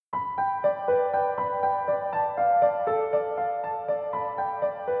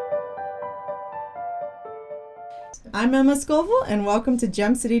I'm Emma Scoville, and welcome to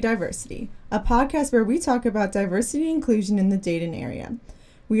Gem City Diversity, a podcast where we talk about diversity and inclusion in the Dayton area.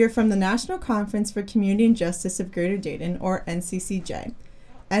 We are from the National Conference for Community and Justice of Greater Dayton, or NCCJ.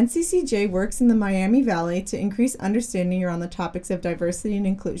 NCCJ works in the Miami Valley to increase understanding around the topics of diversity and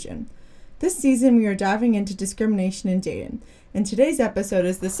inclusion. This season, we are diving into discrimination in Dayton, and today's episode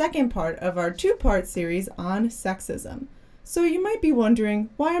is the second part of our two-part series on sexism. So you might be wondering,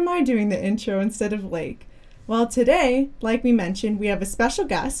 why am I doing the intro instead of Lake? Well, today, like we mentioned, we have a special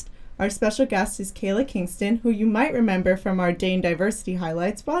guest. Our special guest is Kayla Kingston, who you might remember from our Dayton Diversity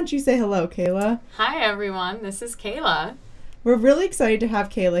highlights. Why don't you say hello, Kayla? Hi, everyone. This is Kayla. We're really excited to have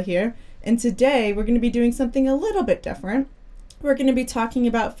Kayla here, and today we're going to be doing something a little bit different. We're going to be talking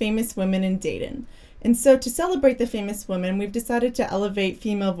about famous women in Dayton. And so to celebrate the famous women, we've decided to elevate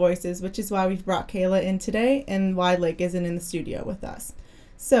female voices, which is why we've brought Kayla in today and why Lake isn't in the studio with us.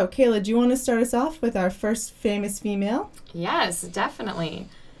 So, Kayla, do you want to start us off with our first famous female? Yes, definitely.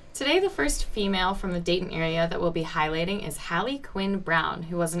 Today, the first female from the Dayton area that we'll be highlighting is Hallie Quinn Brown,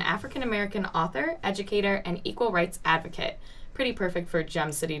 who was an African-American author, educator, and equal rights advocate. Pretty perfect for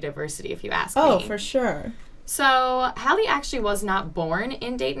Gem City Diversity, if you ask me. Oh, for sure. So, Hallie actually was not born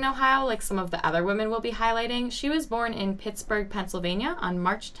in Dayton, Ohio, like some of the other women we'll be highlighting. She was born in Pittsburgh, Pennsylvania on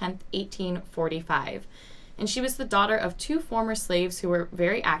March 10th, 1845. And she was the daughter of two former slaves who were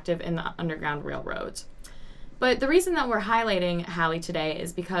very active in the Underground Railroad. But the reason that we're highlighting Hallie today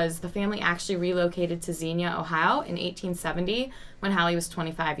is because the family actually relocated to Xenia, Ohio in 1870 when Hallie was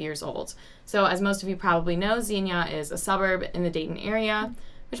 25 years old. So as most of you probably know, Xenia is a suburb in the Dayton area,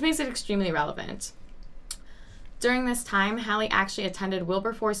 which makes it extremely relevant. During this time, Hallie actually attended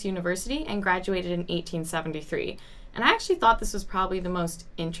Wilberforce University and graduated in 1873. And I actually thought this was probably the most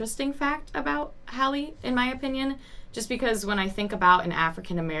interesting fact about Hallie, in my opinion, just because when I think about an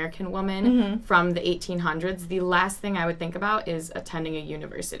African-American woman from the 1800s, the last thing I would think about is attending a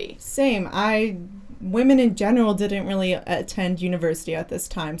university. Same. Women in general didn't really attend university at this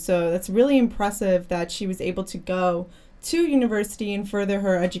time, so that's really impressive that she was able to go to university and further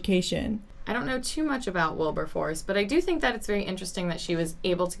her education. I don't know too much about Wilberforce, but I do think that it's very interesting that she was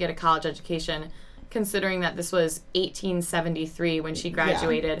able to get a college education, considering that this was 1873 when she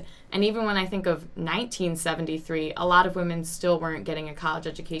graduated. Yeah. And even when I think of 1973, a lot of women still weren't getting a college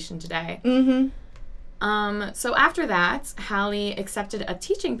education today. So after that, Hallie accepted a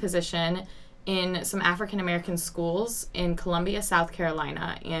teaching position in some African-American schools in Columbia, South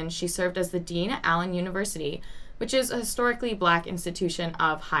Carolina, and she served as the dean at Allen University, which is a historically black institution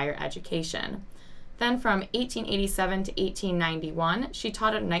of higher education. Then from 1887 to 1891, she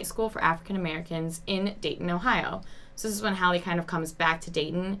taught at a night school for African Americans in Dayton, Ohio. So this is when Hallie kind of comes back to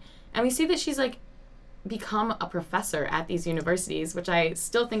Dayton. And we see that she's become a professor at these universities, which I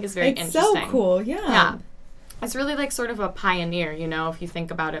still think is very interesting. It's so cool, yeah. It's really sort of a pioneer, if you think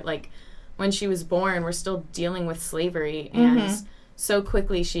about it. When she was born, we're still dealing with slavery. And so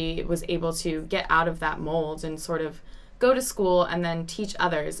quickly she was able to get out of that mold and sort of go to school and then teach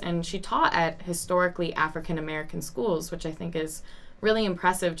others. And she taught at historically African-American schools, which I think is really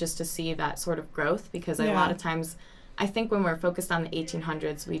impressive just to see that sort of growth, because a lot of times I think when we're focused on the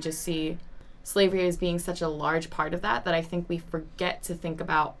 1800s, we just see slavery as being such a large part of that I think we forget to think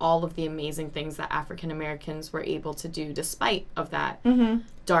about all of the amazing things that African-Americans were able to do despite of that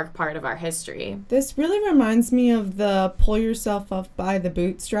dark part of our history. This really reminds me of the pull yourself up by the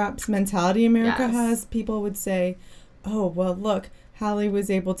bootstraps mentality America has. People would say, oh, well, look, Hallie was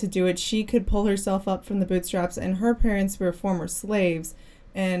able to do it. She could pull herself up from the bootstraps, and her parents were former slaves.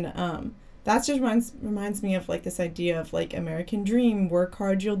 And that just reminds me of, this idea of, American dream, work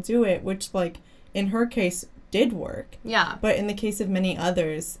hard, you'll do it, which, in her case, did work. Yeah. But in the case of many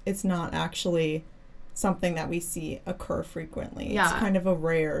others, it's not actually something that we see occur frequently. Yeah. It's kind of a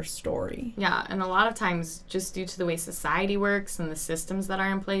rare story. Yeah, and a lot of times, just due to the way society works and the systems that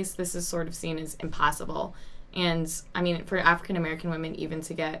are in place, this is sort of seen as impossible. And, I mean, for African-American women even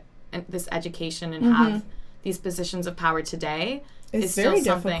to get this education and have these positions of power today is still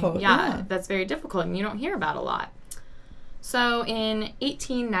something, difficult. That's very difficult, and you don't hear about a lot. So in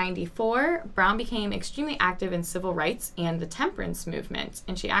 1894, Brown became extremely active in civil rights and the temperance movement,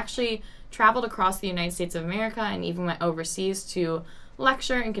 and she actually traveled across the United States of America and even went overseas to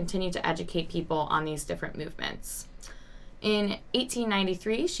lecture and continue to educate people on these different movements. In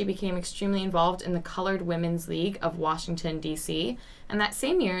 1893, she became extremely involved in the Colored Women's League of Washington, D.C., and that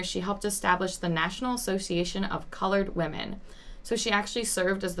same year, she helped establish the National Association of Colored Women. So she actually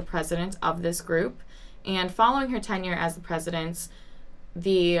served as the president of this group, and following her tenure as the president,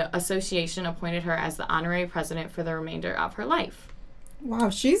 the association appointed her as the honorary president for the remainder of her life. Wow,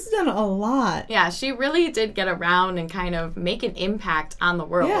 she's done a lot. Yeah, she really did get around and kind of make an impact on the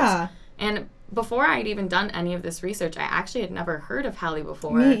world. Yeah. And before I'd even done any of this research, I actually had never heard of Hallie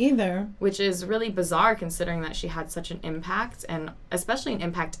before. Me either. Which is really bizarre considering that she had such an impact, and especially an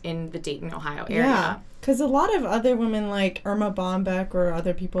impact in the Dayton, Ohio area. Yeah, because a lot of other women like Irma Bombeck or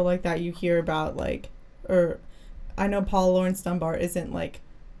other people like that you hear about, like, or I know Paula Lawrence Dunbar isn't like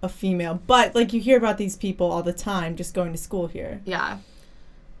a female, but like you hear about these people all the time just going to school here. Yeah.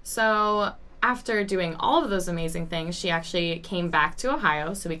 So after doing all of those amazing things, she actually came back to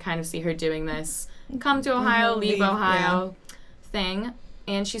Ohio. So we kind of see her doing this come to Ohio, leave Ohio thing.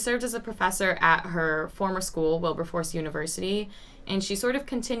 And she served as a professor at her former school, Wilberforce University. And she sort of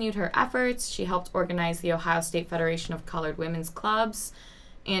continued her efforts. She helped organize the Ohio State Federation of Colored Women's Clubs.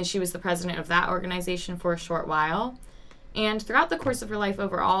 And she was the president of that organization for a short while. And throughout the course of her life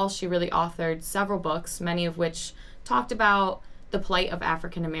overall, she really authored several books, many of which talked about the plight of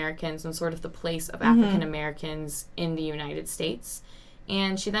African Americans and sort of the place of African Americans in the United States.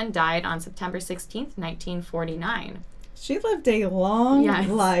 And she then died on September 16th, 1949. She lived a long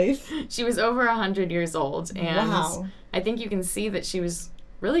life. She was over 100 years old. And wow. I think you can see that she was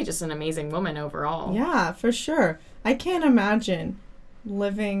really just an amazing woman overall. Yeah, for sure. I can't imagine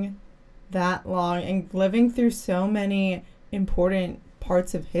living that long and living through so many important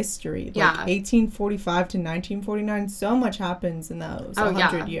parts of history. Like 1845 to 1949, so much happens in those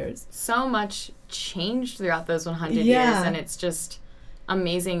 100 years. So much changed throughout those 100 years, and it's just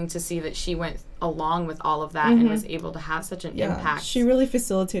amazing to see that she went along with all of that and was able to have such an impact. She really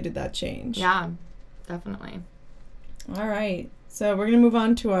facilitated that change. Yeah, definitely. All right, so we're going to move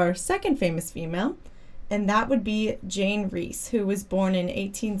on to our second famous female, and that would be Jane Reese, who was born in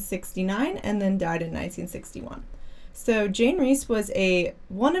 1869 and then died in 1961. So Jane Reese was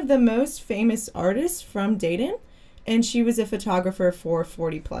one of the most famous artists from Dayton, and she was a photographer for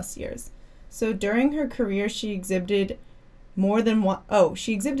 40 plus years. So during her career, she exhibited in more than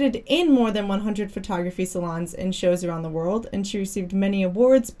 100 photography salons and shows around the world, and she received many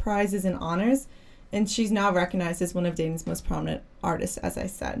awards, prizes, and honors, and she's now recognized as one of Dayton's most prominent artists, as I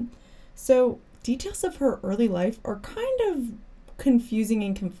said. So details of her early life are kind of confusing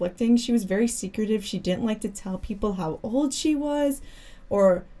and conflicting. She was very secretive. She didn't like to tell people how old she was,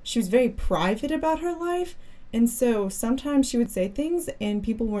 or she was very private about her life. And so sometimes she would say things and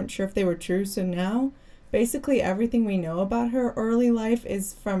people weren't sure if they were true. So now basically everything we know about her early life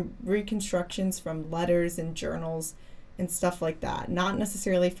is from reconstructions from letters and journals and stuff like that, not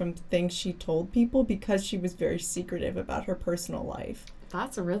necessarily from things she told people, because she was very secretive about her personal life.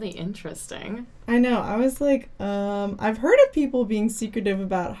 That's really interesting. I know. I was like, I've heard of people being secretive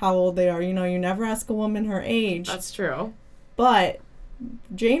about how old they are. You know, you never ask a woman her age. That's true. But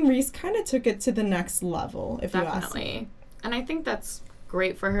Jane Reese kind of took it to the next level, if you ask me. And I think that's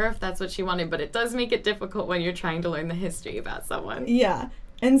great for her if that's what she wanted, but it does make it difficult when you're trying to learn the history about someone. Yeah.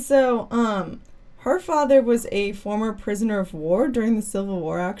 And so, her father was a former prisoner of war during the Civil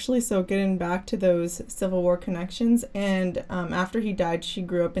War, actually, so getting back to those Civil War connections. And after he died, she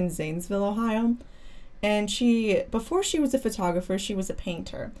grew up in Zanesville, Ohio. And before she was a photographer, she was a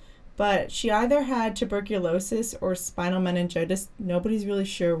painter. But she either had tuberculosis or spinal meningitis. Nobody's really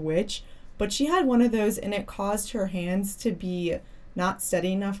sure which. But she had one of those, and it caused her hands to be not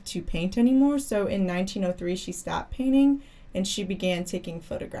steady enough to paint anymore. So in 1903, she stopped painting, and she began taking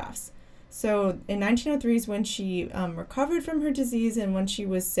photographs. So in 1903 is when she recovered from her disease, and when she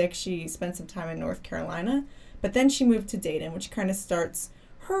was sick, she spent some time in North Carolina. But then she moved to Dayton, which kind of starts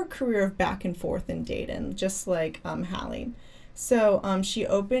her career of back and forth in Dayton, just like Hallie. So she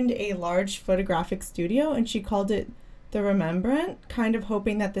opened a large photographic studio, and she called it the Rembrandt, kind of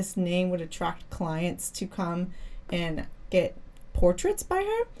hoping that this name would attract clients to come and get portraits by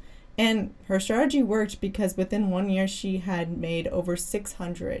her. And her strategy worked, because within 1 year, she had made over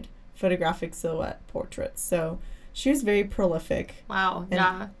 600 photographic silhouette portraits. So she was very prolific. Wow. And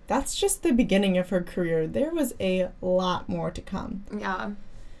yeah. That's just the beginning of her career. There was a lot more to come. Yeah.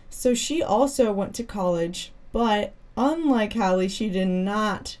 So she also went to college, but unlike Hallie, she did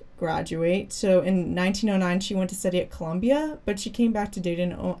not graduate. So in 1909, she went to study at Columbia, but she came back to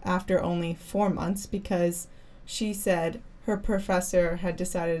Dayton after only 4 months, because she said her professor had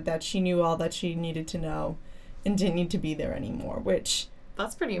decided that she knew all that she needed to know and didn't need to be there anymore, which...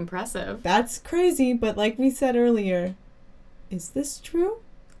 That's pretty impressive. That's crazy, but like we said earlier, is this true?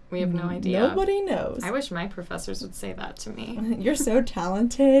 We have no idea. Nobody knows. I wish my professors would say that to me. You're so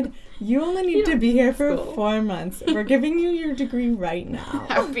talented. You only need to be here for 4 months. We're giving you your degree right now.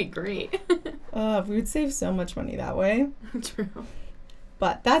 That would be great. We would save so much money that way. True.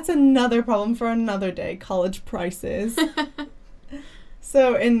 But that's another problem for another day, college prices.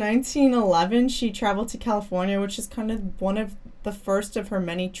 So in 1911, she traveled to California, which is kind of one of the first of her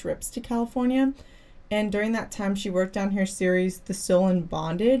many trips to California. And during that time, she worked on her series, The Soul in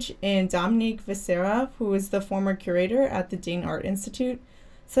Bondage. And Dominique Viscera, who is the former curator at the Dane Art Institute,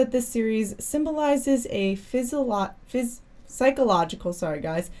 said this series symbolizes a psychological,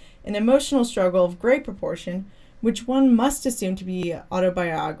 an emotional struggle of great proportion, which one must assume to be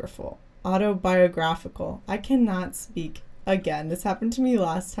autobiographical. I cannot speak again. This happened to me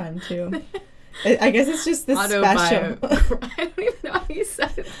last time, too. I guess it's just this special. I don't even know how you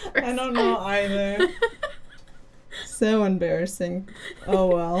said it first. I don't know either. So embarrassing. Oh,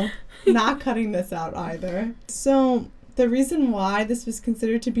 well. Not cutting this out either. So, the reason why this was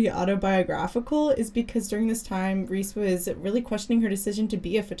considered to be autobiographical is because during this time, Reese was really questioning her decision to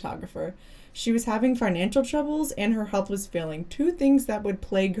be a photographer. She was having financial troubles and her health was failing. Two things that would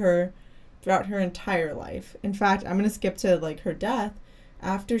plague her throughout her entire life. In fact, I'm going to skip to her death.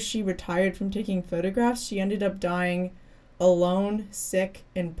 After she retired from taking photographs, she ended up dying alone, sick,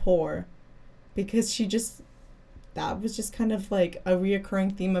 and poor because that was just kind of a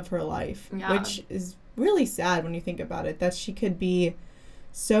reoccurring theme of her life, which is really sad when you think about it, that she could be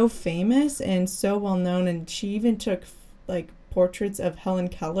so famous and so well known, and she even took portraits of Helen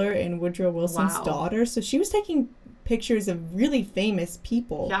Keller and Woodrow Wilson's daughter, so she was taking pictures of really famous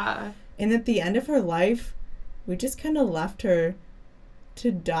people. Yeah. And at the end of her life, we just kind of left her to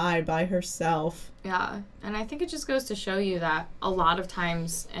die by herself. Yeah, and I think it just goes to show you that a lot of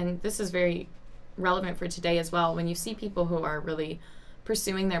times, and this is very relevant for today as well, when you see people who are really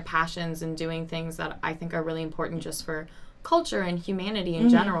pursuing their passions and doing things that I think are really important just for culture and humanity in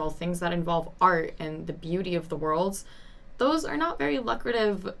general, things that involve art and the beauty of the world, those are not very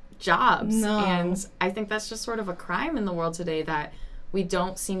lucrative jobs. No. And I think that's just sort of a crime in the world today, that we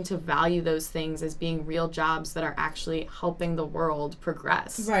don't seem to value those things as being real jobs that are actually helping the world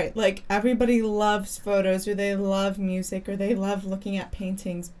progress. Right. Everybody loves photos, or they love music, or they love looking at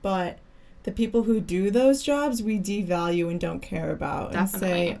paintings, but the people who do those jobs, we devalue and don't care about.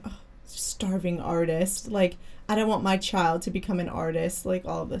 Definitely. And say, oh, starving artist. I don't want my child to become an artist.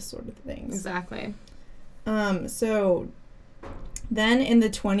 All of this sort of things. Exactly. So then in the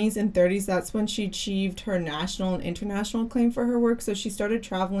 20s and 30s, that's when she achieved her national and international acclaim for her work. So she started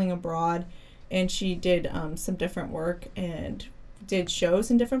traveling abroad, and she did some different work and did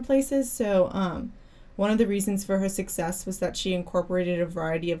shows in different places. So one of the reasons for her success was that she incorporated a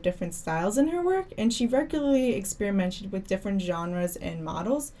variety of different styles in her work, and she regularly experimented with different genres and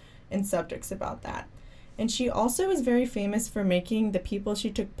models and subjects about that. And she also was very famous for making the people she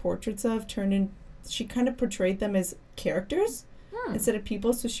took portraits of she kind of portrayed them as characters instead of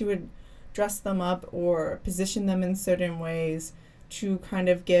people. So she would dress them up or position them in certain ways to kind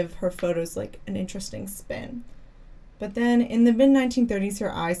of give her photos an interesting spin. But then in the mid-1930s,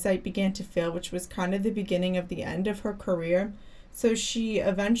 her eyesight began to fail, which was kind of the beginning of the end of her career. So she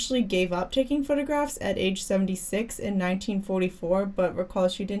eventually gave up taking photographs at age 76 in 1944, but recall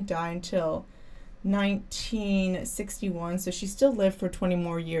she didn't die until 1961, so she still lived for 20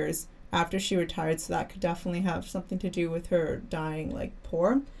 more years after she retired, so that could definitely have something to do with her dying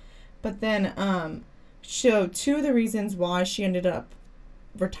poor. But then two of the reasons why she ended up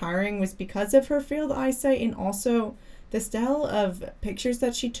retiring was because of her failed eyesight, and also the style of pictures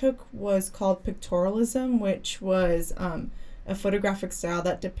that she took was called pictorialism, which was a photographic style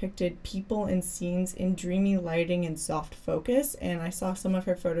that depicted people and scenes in dreamy lighting and soft focus. And I saw some of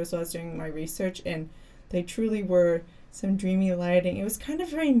her photos while I was doing my research, and they truly were some dreamy lighting. It was kind of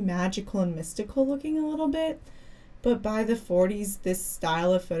very magical and mystical looking a little bit. But by the 40s, this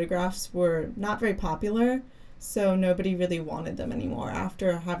style of photographs were not very popular, so nobody really wanted them anymore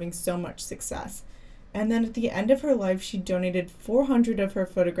after having so much success. And then at the end of her life, she donated 400 of her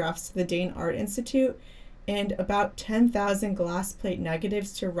photographs to the Dane Art Institute and about 10,000 glass plate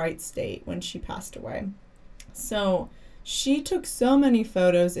negatives to Wright State when she passed away. So she took so many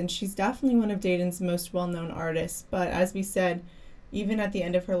photos, and she's definitely one of Dayton's most well-known artists. But as we said, even at the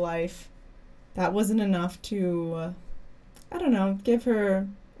end of her life, that wasn't enough to, give her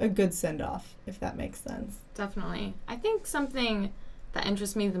a good send-off, if that makes sense. Definitely. I think something that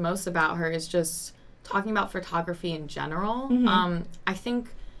interests me the most about her is just talking about photography in general. Mm-hmm. I think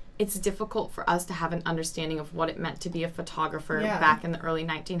it's difficult for us to have an understanding of what it meant to be a photographer back in the early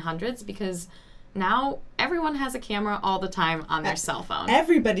 1900s, because now everyone has a camera all the time on their cell phone.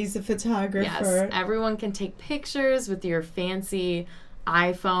 Everybody's a photographer. Yes, everyone can take pictures with your fancy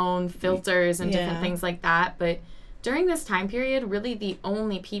iPhone filters and different things like that. But during this time period, really the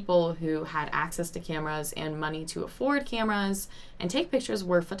only people who had access to cameras and money to afford cameras and take pictures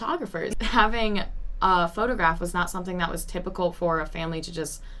were photographers. Having a photograph was not something that was typical for a family to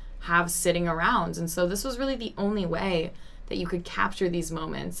just have sitting around. And so this was really the only way that you could capture these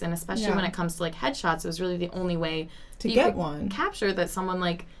moments. And especially when it comes to like headshots, it was really the only way to get one. Capture that someone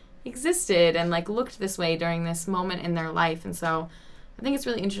like existed and like looked this way during this moment in their life. And so I think it's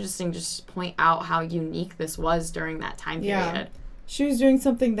really interesting to just point out how unique this was during that time period. Yeah. She was doing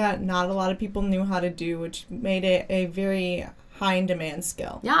something that not a lot of people knew how to do, which made it a very high in demand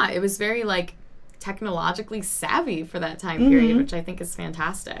skill. Yeah, it was very like technologically savvy for that time period, which I think is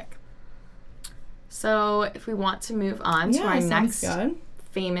fantastic. So if we want to move on to our next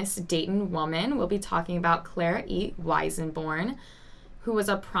famous Dayton woman, we'll be talking about Clara E. Weisenborn, who was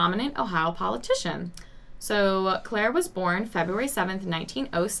a prominent Ohio politician. So Claire was born February 7th,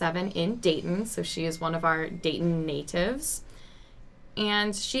 1907 in Dayton, so she is one of our Dayton natives.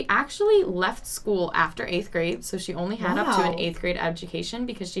 And she actually left school after 8th grade, so she only had up to an 8th grade education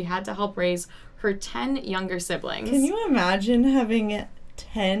because she had to help raise her 10 younger siblings. Can you imagine having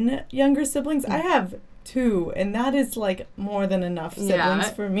 10 younger siblings? I have 2, and that is like more than enough siblings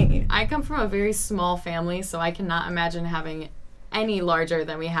for me. I come from a very small family, so I cannot imagine having any larger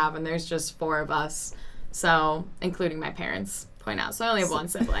than we have, and there's just 4 of us, so including my parents. Point out. So I only have 1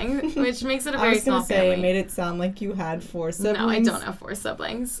 sibling, which makes it a very small family. I was going to say, it made it sound like you had 4 siblings. No, I don't have 4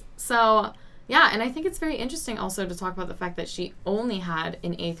 siblings. So, yeah, and I think it's very interesting also to talk about the fact that she only had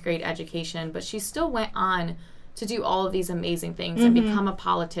an 8th grade education, but she still went on to do all of these amazing things and become a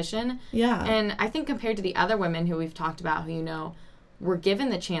politician. Yeah. And I think compared to the other women who we've talked about who, you know, were given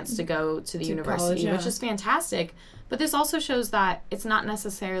the chance to go to the university, college, which is fantastic. But this also shows that it's not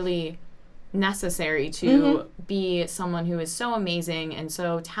necessarily necessary to be someone who is so amazing and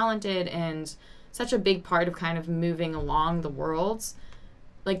so talented and such a big part of kind of moving along the world.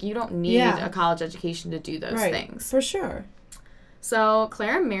 Like, you don't need a college education to do those things. For sure. So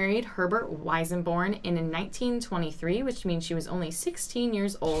Clara married Herbert Weisenborn in 1923, which means she was only 16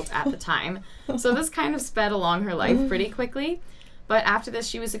 years old at the time. So this kind of sped along her life pretty quickly. But after this,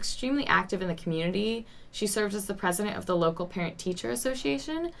 she was extremely active in the community. She served as the president of the local Parent-Teacher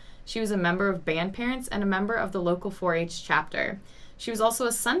Association. She was a member of band parents and a member of the local 4-H chapter. She was also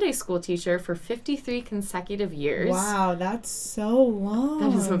a Sunday school teacher for 53 consecutive years. Wow, that's so long.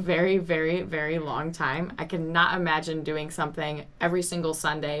 That is a very, very, very long time. I cannot imagine doing something every single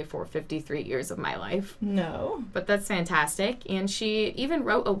Sunday for 53 years of my life. No. But that's fantastic. And she even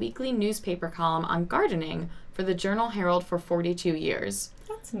wrote a weekly newspaper column on gardening for the Journal Herald for 42 years.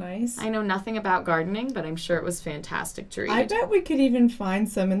 That's nice. I know nothing about gardening, but I'm sure it was fantastic to read. I bet we could even find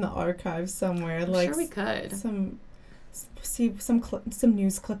some in the archives somewhere. I'm sure we could. Some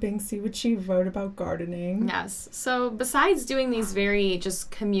news clippings, see what she wrote about gardening. Yes. So besides doing these very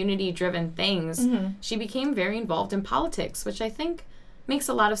just community-driven things, she became very involved in politics, which I think makes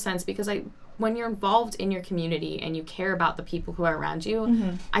a lot of sense because when you're involved in your community and you care about the people who are around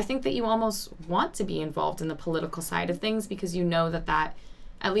you, I think that you almost want to be involved in the political side of things because you know that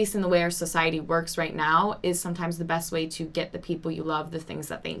at least in the way our society works right now, is sometimes the best way to get the people you love the things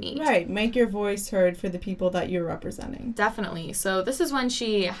that they need. Right. Make your voice heard for the people that you're representing. Definitely. So this is when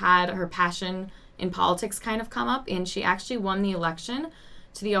she had her passion in politics kind of come up, and she actually won the election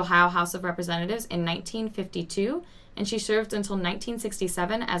to the Ohio House of Representatives in 1952, and she served until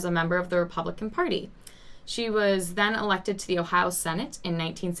 1967 as a member of the Republican Party. She was then elected to the Ohio Senate in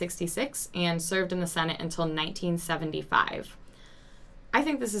 1966 and served in the Senate until 1975. I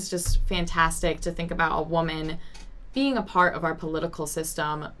think this is just fantastic to think about a woman being a part of our political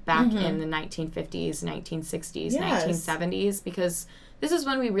system back in the 1950s, 1960s, 1970s, because this is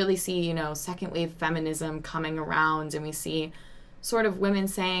when we really see, you know, second wave feminism coming around, and we see sort of women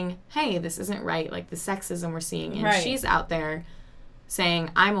saying, hey, this isn't right, like the sexism we're seeing. And she's out there saying,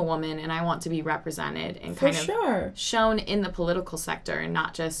 I'm a woman and I want to be represented and kind of shown in the political sector and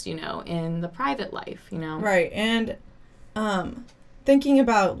not just, you know, in the private life, you know? Right. And thinking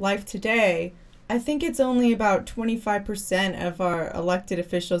about life today, I think it's only about 25% of our elected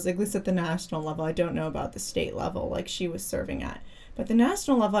officials, at least at the national level. I don't know about the state level like she was serving at. But the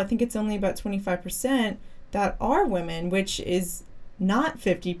national level, I think it's only about 25% that are women, which is not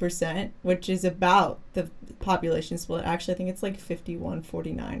 50%, which is about the population split. Actually, I think it's like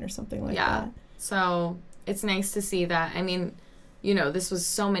 51-49 or something like that. So it's nice to see that. I mean, you know, this was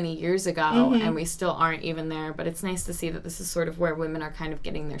so many years ago and we still aren't even there, but it's nice to see that this is sort of where women are kind of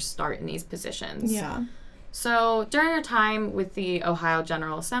getting their start in these positions. Yeah. So during her time with the Ohio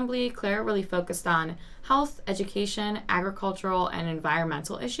General Assembly, Claire really focused on health, education, agricultural, and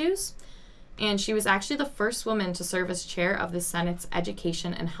environmental issues. And she was actually the first woman to serve as chair of the Senate's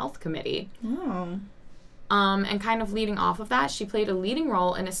Education and Health Committee. Oh. And kind of leading off of that, she played a leading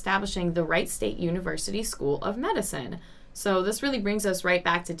role in establishing the Wright State University School of Medicine. So this really brings us right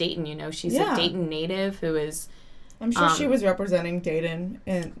back to Dayton. You know, she's a Dayton native who is... I'm sure she was representing Dayton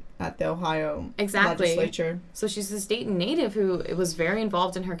at the Ohio legislature. So she's this Dayton native who was very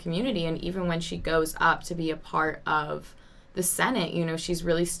involved in her community, and even when she goes up to be a part of the Senate, you know, she's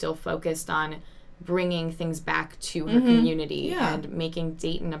really still focused on bringing things back to her community and making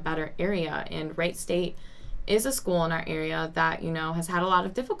Dayton a better area. And Wright State is a school in our area that, you know, has had a lot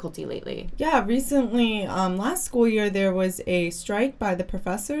of difficulty lately. Yeah, recently, last school year, there was a strike by the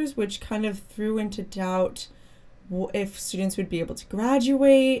professors, which kind of threw into doubt if students would be able to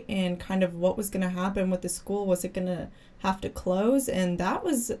graduate and kind of what was going to happen with the school. Was it going to have to close? And that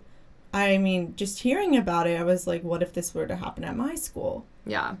was, I mean, just hearing about it, I was like, what if this were to happen at my school?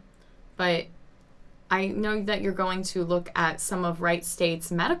 Yeah, but I know that you're going to look at some of Wright State's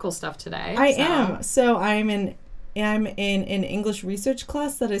medical stuff today. I am. So I'm in an English research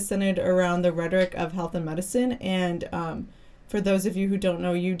class that is centered around the rhetoric of health and medicine. And for those of you who don't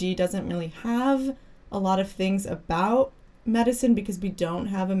know, UD doesn't really have a lot of things about medicine because we don't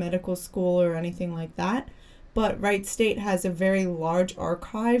have a medical school or anything like that. But Wright State has a very large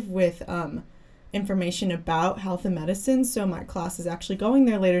archive with information about health and medicine. So my class is actually going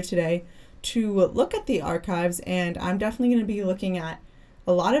there later today to look at the archives, and I'm definitely going to be looking at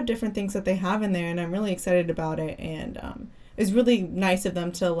a lot of different things that they have in there, and I'm really excited about it. And it's really nice of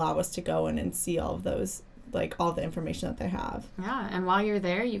them to allow us to go in and see all of those, like all the information that they have. Yeah, and while you're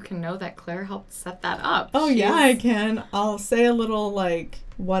there, you can know that Claire helped set that up. Oh, yeah, I can. I'll say a little, like,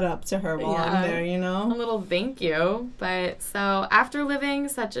 what up to her while I'm there, you know? A little thank you. But so after living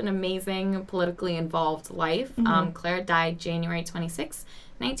such an amazing, politically involved life, Claire died January 26,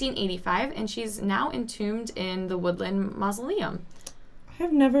 1985, and she's now entombed in the Woodland Mausoleum. I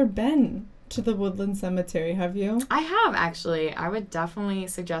have never been to the Woodland Cemetery, have you? I have, actually. I would definitely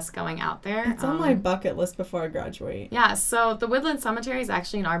suggest going out there. It's on my bucket list before I graduate. Yeah, so the Woodland Cemetery is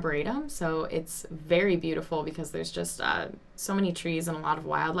actually an arboretum, so it's very beautiful because there's just so many trees and a lot of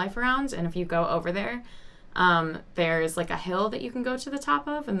wildlife around. And if you go over there, there's like a hill that you can go to the top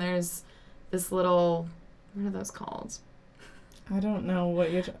of, and there's this little, what are those called? I don't know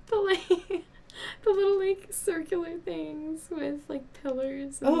what you're the little, like, circular things with, like,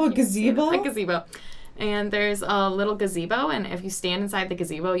 pillars. Oh, a gazebo? A gazebo. And there's a little gazebo, and if you stand inside the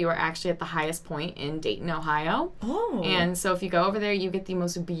gazebo, you are actually at the highest point in Dayton, Ohio. Oh. And so if you go over there, you get the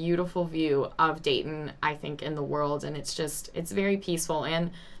most beautiful view of Dayton, I think, in the world. And it's very peaceful.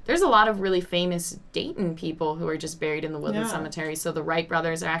 And there's a lot of really famous Dayton people who are just buried in the Woodland Cemetery. So the Wright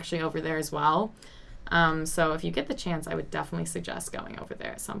brothers are actually over there as well. So if you get the chance, I would definitely suggest going over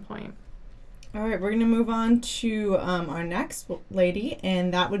there at some point. All right, we're going to move on to our next lady,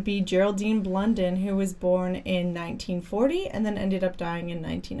 and that would be Geraldine Blunden, who was born in 1940 and then ended up dying in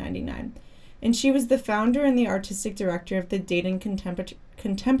 1999. And she was the founder and the artistic director of the Dayton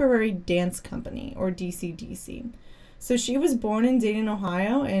Contemporary Dance Company, or DCDC. So she was born in Dayton,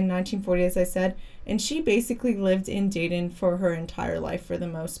 Ohio in 1940, as I said, and she basically lived in Dayton for her entire life for the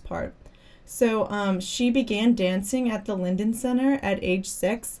most part. So she began dancing at the Linden Center at age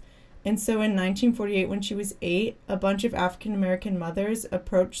 6. And so in 1948, when she was 8, a bunch of African-American mothers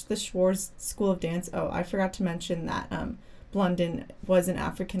approached the Schwartz School of Dance. Oh, I forgot to mention that Blunden was an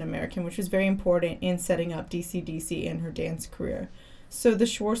African-American, which was very important in setting up DCDC in her dance career. So the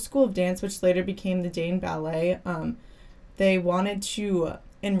Schwartz School of Dance, which later became the Dayton Ballet, they wanted to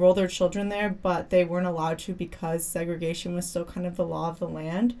enroll their children there, but they weren't allowed to because segregation was still kind of the law of the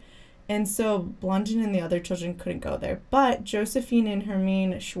land. And so Blunden and the other children couldn't go there. But Josephine and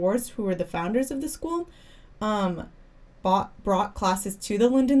Hermine Schwartz, who were the founders of the school, brought classes to the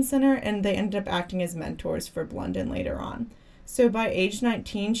Linden Center, and they ended up acting as mentors for Blunden later on. So by age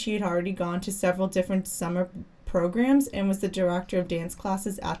 19, she had already gone to several different summer programs and was the director of dance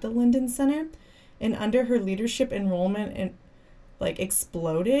classes at the Linden Center. And under her leadership, enrollment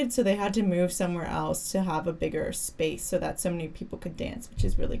exploded, so they had to move somewhere else to have a bigger space so that so many people could dance, which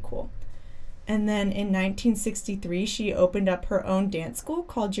is really cool. And then in 1963, she opened up her own dance school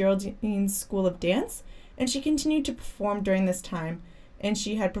called Geraldine's School of Dance, and she continued to perform during this time. And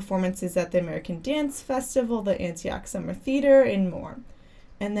she had performances at the American Dance Festival, the Antioch Summer Theater, and more.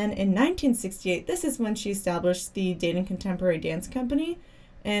 And then in 1968, this is when she established the Dayton Contemporary Dance Company,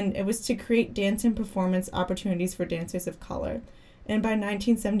 and it was to create dance and performance opportunities for dancers of color. And by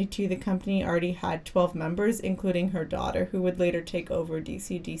 1972, the company already had 12 members, including her daughter, who would later take over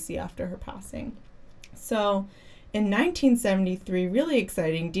DCDC after her passing. So in 1973, really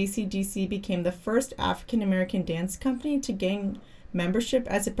exciting, DCDC became the first African-American dance company to gain membership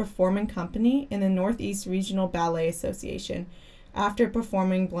as a performing company in the Northeast Regional Ballet Association after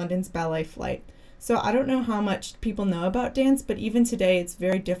performing London's Ballet Flight. So I don't know how much people know about dance, but even today it's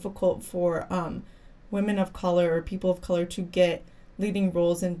very difficult for women of color or people of color to get leading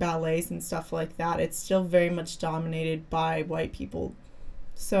roles in ballets and stuff like that. It's still very much dominated by white people.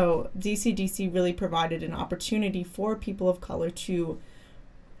 So DCDC really provided an opportunity for people of color to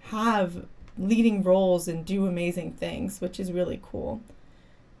have leading roles and do amazing things, which is really cool.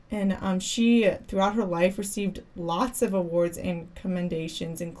 And she, throughout her life, received lots of awards and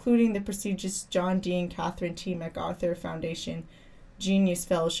commendations, including the prestigious John D. and Catherine T. MacArthur Foundation Genius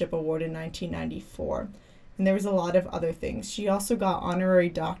Fellowship Award in 1994. And there was a lot of other things. She also got honorary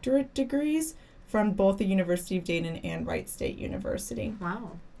doctorate degrees from both the University of Dayton and Wright State University.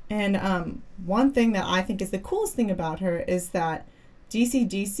 Wow. And one thing that I think is the coolest thing about her is that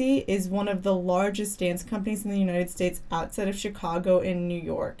DCDC is one of the largest dance companies in the United States outside of Chicago and New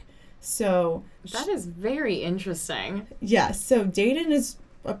York. So that is very interesting. Yes. So Dayton is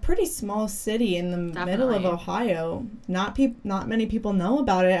a pretty small city in the middle of Ohio. Not many people know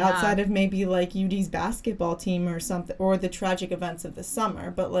about it outside of maybe like UD's basketball team or something, or the tragic events of the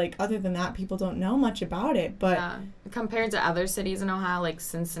summer. But like other than that, people don't know much about it. But compared to other cities in Ohio, like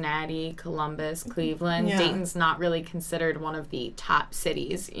Cincinnati, Columbus, Cleveland, Dayton's not really considered one of the top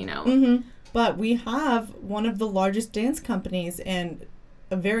cities, you know. Mm-hmm. But we have one of the largest dance companies and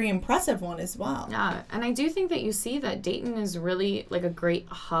a very impressive one as well. Yeah, and I do think that you see that Dayton is really like a great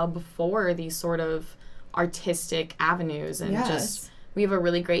hub for these sort of artistic avenues, and just we have a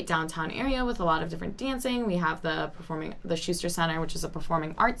really great downtown area with a lot of different dancing. We have the Schuster Center, which is a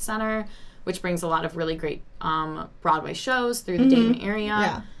performing arts center, which brings a lot of really great Broadway shows through the Dayton area.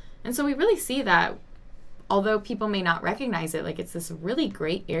 Yeah. And so we really see that although people may not recognize it, like it's this really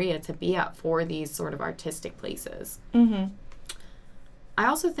great area to be at for these sort of artistic places. Mm-hmm. I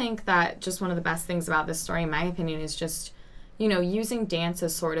also think that just one of the best things about this story, in my opinion, is just, you know, using dance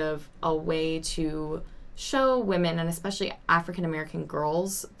as sort of a way to show women, and especially African-American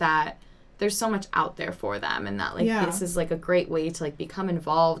girls, that there's so much out there for them, and that, like, this is, like, a great way to, like, become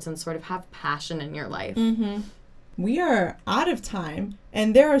involved and sort of have passion in your life. Mm-hmm. We are out of time,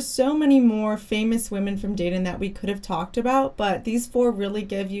 and there are so many more famous women from Dayton that we could have talked about, but these four really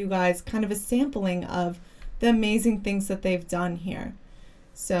give you guys kind of a sampling of the amazing things that they've done here.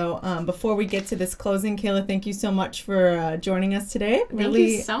 So before we get to this closing, Kayla, thank you so much for joining us today. Thank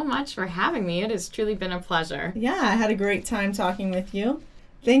you so much for having me. It has truly been a pleasure. Yeah, I had a great time talking with you.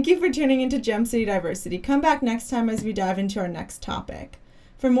 Thank you for tuning into Gem City Diversity. Come back next time as we dive into our next topic.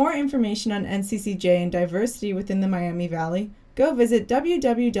 For more information on NCCJ and diversity within the Miami Valley, go visit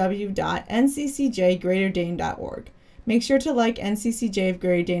www.nccjgreaterdane.org. Make sure to like NCCJ of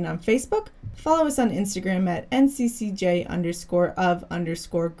Greater Dane on Facebook. Follow us on Instagram at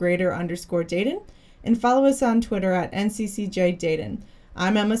NCCJ_of_greater_Dayton. And follow us on Twitter at NCCJ Dayton.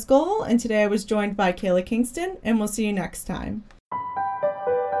 I'm Emma Scoville, and today I was joined by Kayla Kingston, and we'll see you next time.